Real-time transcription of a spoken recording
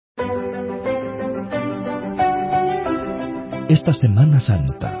Esta Semana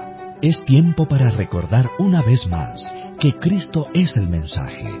Santa es tiempo para recordar una vez más que Cristo es el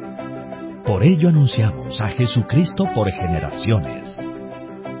mensaje. Por ello anunciamos a Jesucristo por generaciones.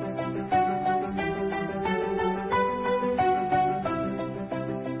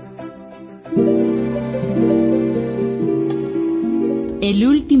 El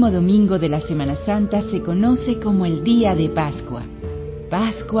último domingo de la Semana Santa se conoce como el Día de Pascua,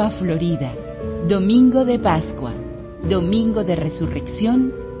 Pascua Florida, Domingo de Pascua, Domingo de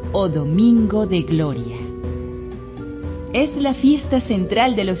Resurrección o Domingo de Gloria. Es la fiesta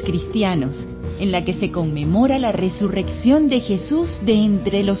central de los cristianos, en la que se conmemora la resurrección de Jesús de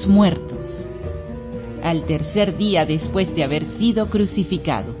entre los muertos, al tercer día después de haber sido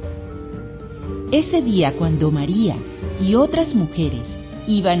crucificado. Ese día, cuando María y otras mujeres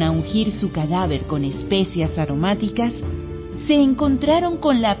iban a ungir su cadáver con especias aromáticas, se encontraron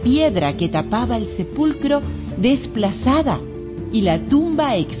con la piedra que tapaba el sepulcro desplazada y la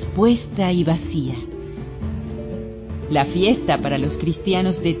tumba expuesta y vacía. La fiesta para los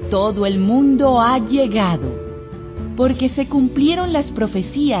cristianos de todo el mundo ha llegado, porque se cumplieron las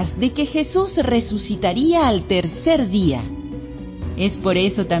profecías de que Jesús resucitaría al tercer día. Es por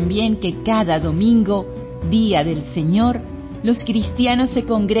eso también que cada domingo, Día del Señor, los cristianos se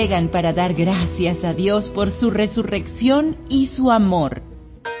congregan para dar gracias a Dios por su resurrección y su amor.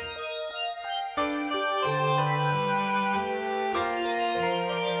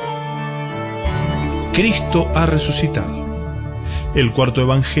 Cristo ha resucitado. El cuarto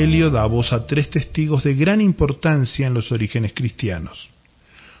evangelio da voz a tres testigos de gran importancia en los orígenes cristianos.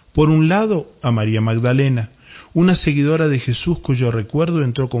 Por un lado, a María Magdalena, una seguidora de Jesús cuyo recuerdo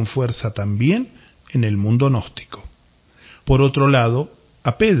entró con fuerza también en el mundo gnóstico. Por otro lado,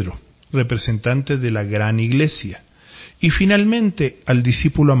 a Pedro, representante de la gran iglesia. Y finalmente, al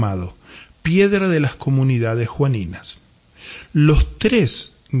discípulo amado, piedra de las comunidades juaninas. Los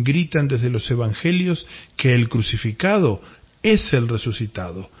tres gritan desde los evangelios que el crucificado es el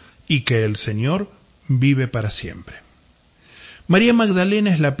resucitado y que el Señor vive para siempre. María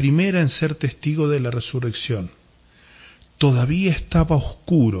Magdalena es la primera en ser testigo de la resurrección. Todavía estaba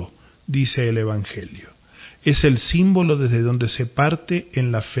oscuro, dice el evangelio. Es el símbolo desde donde se parte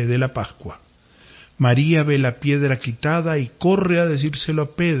en la fe de la Pascua. María ve la piedra quitada y corre a decírselo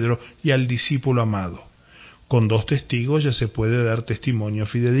a Pedro y al discípulo amado. Con dos testigos ya se puede dar testimonio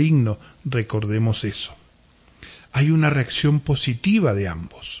fidedigno, recordemos eso. Hay una reacción positiva de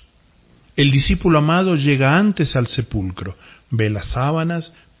ambos. El discípulo amado llega antes al sepulcro, ve las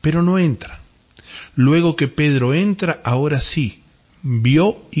sábanas, pero no entra. Luego que Pedro entra, ahora sí,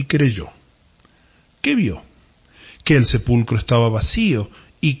 vio y creyó. ¿Qué vio? Que el sepulcro estaba vacío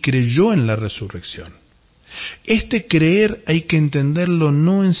y creyó en la resurrección. Este creer hay que entenderlo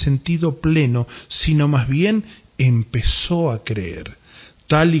no en sentido pleno, sino más bien empezó a creer,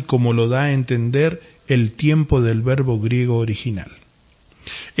 tal y como lo da a entender el tiempo del verbo griego original.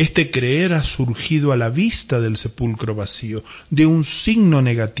 Este creer ha surgido a la vista del sepulcro vacío, de un signo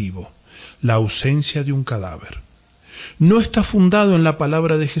negativo, la ausencia de un cadáver. No está fundado en la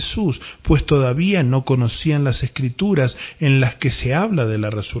palabra de Jesús, pues todavía no conocían las Escrituras en las que se habla de la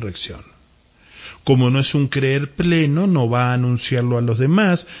resurrección. Como no es un creer pleno, no va a anunciarlo a los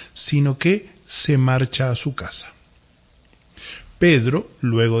demás, sino que se marcha a su casa. Pedro,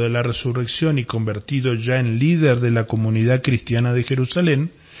 luego de la resurrección y convertido ya en líder de la comunidad cristiana de Jerusalén,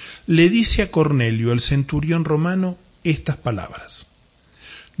 le dice a Cornelio, el centurión romano, estas palabras: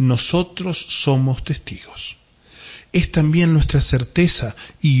 nosotros somos testigos. Es también nuestra certeza,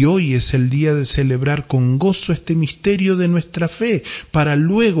 y hoy es el día de celebrar con gozo este misterio de nuestra fe, para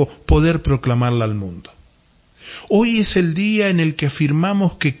luego poder proclamarla al mundo. Hoy es el día en el que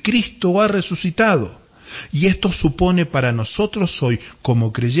afirmamos que Cristo ha resucitado, y esto supone para nosotros hoy,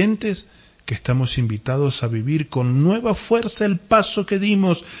 como creyentes, que estamos invitados a vivir con nueva fuerza el paso que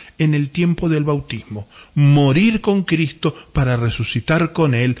dimos en el tiempo del bautismo, morir con Cristo para resucitar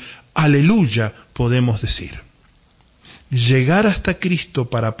con Él. Aleluya, podemos decir. Llegar hasta Cristo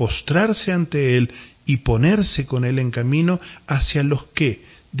para postrarse ante Él y ponerse con Él en camino hacia los que,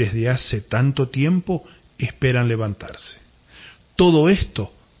 desde hace tanto tiempo, esperan levantarse. Todo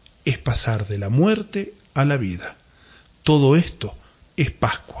esto es pasar de la muerte a la vida. Todo esto es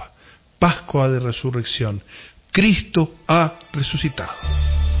Pascua, Pascua de resurrección. Cristo ha resucitado.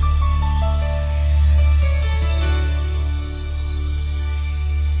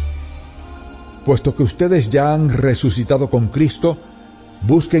 Puesto que ustedes ya han resucitado con Cristo,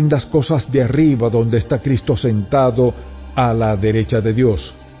 busquen las cosas de arriba donde está Cristo sentado a la derecha de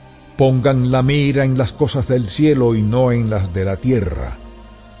Dios. Pongan la mira en las cosas del cielo y no en las de la tierra.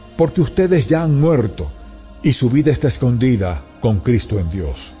 Porque ustedes ya han muerto, y su vida está escondida con Cristo en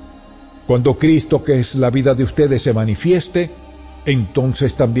Dios. Cuando Cristo, que es la vida de ustedes, se manifieste,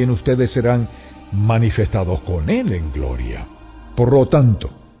 entonces también ustedes serán manifestados con Él en gloria. Por lo tanto,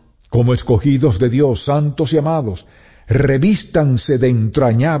 como escogidos de Dios, santos y amados, revístanse de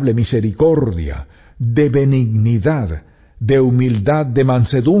entrañable misericordia, de benignidad, de humildad, de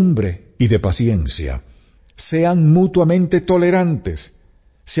mansedumbre y de paciencia. Sean mutuamente tolerantes.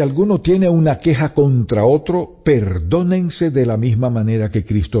 Si alguno tiene una queja contra otro, perdónense de la misma manera que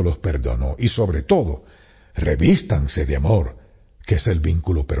Cristo los perdonó. Y sobre todo, revístanse de amor, que es el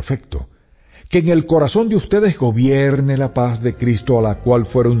vínculo perfecto. Que en el corazón de ustedes gobierne la paz de Cristo, a la cual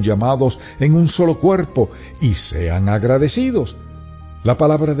fueron llamados en un solo cuerpo, y sean agradecidos. La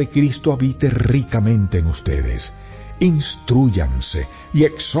palabra de Cristo habite ricamente en ustedes. Instrúyanse y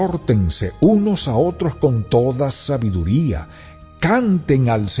exhórtense unos a otros con toda sabiduría. Canten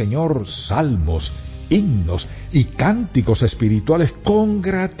al Señor salmos, himnos y cánticos espirituales con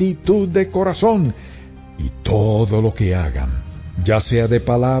gratitud de corazón. Y todo lo que hagan, ya sea de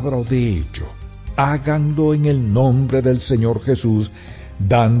palabra o de hecho, háganlo en el nombre del Señor Jesús,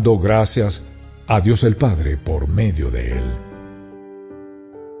 dando gracias a Dios el Padre por medio de Él.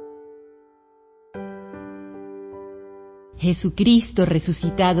 Jesucristo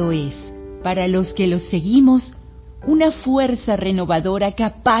resucitado es, para los que los seguimos, una fuerza renovadora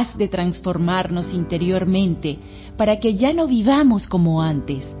capaz de transformarnos interiormente para que ya no vivamos como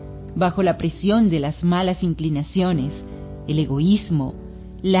antes, bajo la presión de las malas inclinaciones, el egoísmo,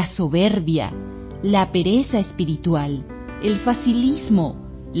 la soberbia, la pereza espiritual, el facilismo,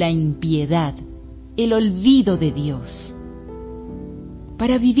 la impiedad, el olvido de Dios.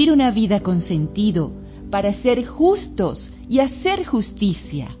 Para vivir una vida con sentido, para ser justos y hacer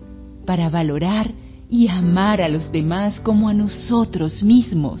justicia, para valorar y amar a los demás como a nosotros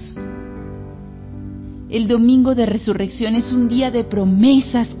mismos. El Domingo de Resurrección es un día de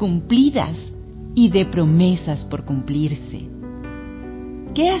promesas cumplidas y de promesas por cumplirse.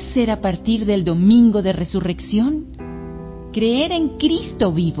 ¿Qué hacer a partir del Domingo de Resurrección? Creer en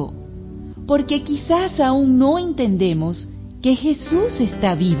Cristo vivo, porque quizás aún no entendemos que Jesús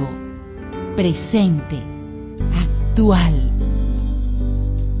está vivo, presente, actual.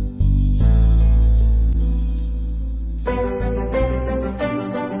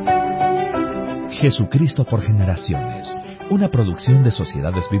 Jesucristo por generaciones, una producción de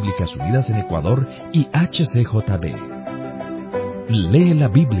Sociedades Bíblicas Unidas en Ecuador y HCJB. Lee la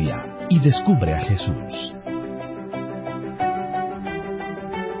Biblia y descubre a Jesús.